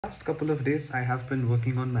Last couple of days I have been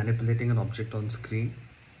working on manipulating an object on screen.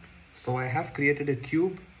 So I have created a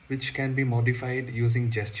cube which can be modified using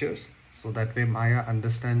gestures, so that way Maya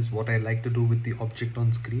understands what I like to do with the object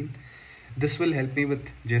on screen. This will help me with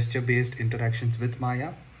gesture based interactions with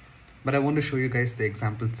Maya, but I want to show you guys the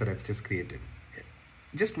examples that I've just created.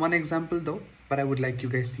 Just one example though, but I would like you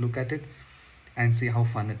guys to look at it and see how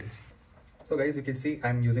fun it is. So guys, you can see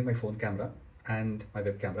I'm using my phone camera and my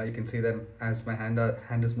web camera. You can see them as my hand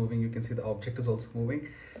is moving, you can see the object is also moving.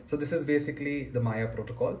 So this is basically the Maya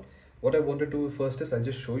protocol. What I want to do first is I'll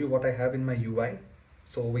just show you what I have in my UI.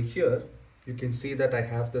 So over here, you can see that I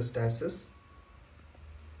have the stasis,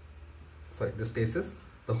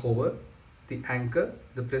 the hover, the anchor,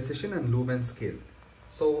 the precision, and loop and scale.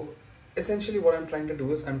 So essentially what I'm trying to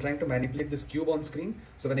do is I'm trying to manipulate this cube on screen.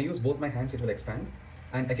 So when I use both my hands, it will expand.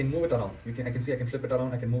 And I can move it around. I can see I can flip it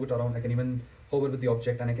around, I can move it around, I can even hover with the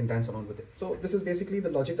object and I can dance around with it. So this is basically the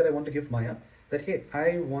logic that I want to give Maya, that hey,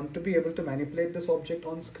 I want to be able to manipulate this object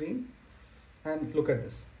on screen. And look at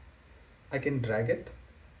this. I can drag it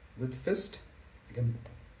with fist, I can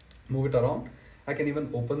move it around, I can even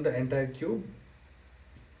open the entire cube.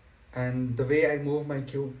 And the way I move my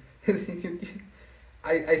cube,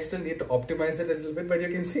 I still need to optimize it a little bit, but you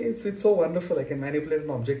can see it's so wonderful. I can manipulate an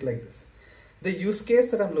object like this. The use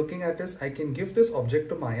case that I'm looking at is I can give this object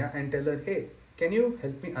to Maya and tell her, hey, can you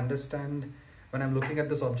help me understand when I'm looking at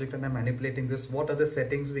this object and I'm manipulating this, what are the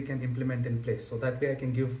settings we can implement in place? So that way I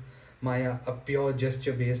can give Maya a pure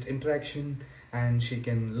gesture based interaction and she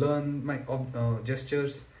can learn my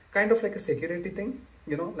gestures, kind of like a security thing,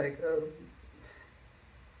 you know, like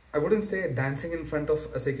I wouldn't say dancing in front of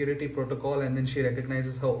a security protocol and then she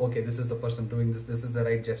recognizes how, okay, this is the person doing this, this is the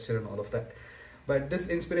right gesture and all of that. But this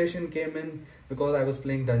inspiration came in because I was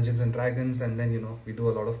playing Dungeons and Dragons and then, you know, we do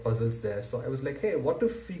a lot of puzzles there. So I was like, hey, what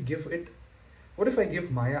if I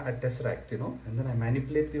give Maya a tesseract, you know, and then I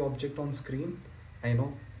manipulate the object on screen, and, you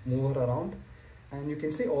know, move her around and you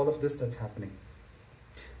can see all of this that's happening.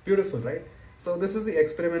 Beautiful, right? So this is the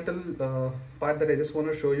experimental part that I just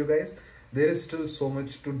want to show you guys. There is still so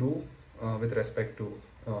much to do with respect to,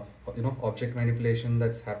 you know, object manipulation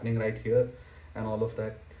that's happening right here and all of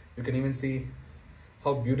that. You can even see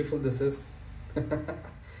how beautiful this is,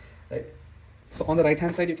 right? So on the right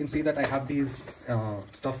hand side, you can see that I have these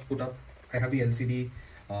stuff put up. I have the LCD,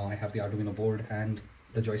 I have the Arduino board and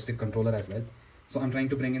the joystick controller as well. So I'm trying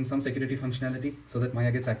to bring in some security functionality so that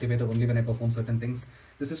Maya gets activated only when I perform certain things.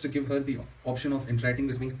 This is to give her the option of interacting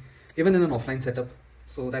with me even in an offline setup.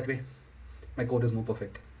 So that way my code is more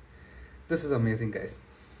perfect. This is amazing, guys.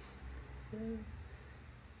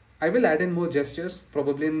 I will add in more gestures,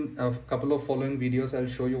 probably in a couple of following videos. I'll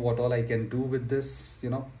show you what all I can do with this,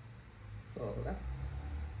 you know. So yeah,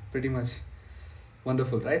 pretty much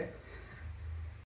wonderful, right?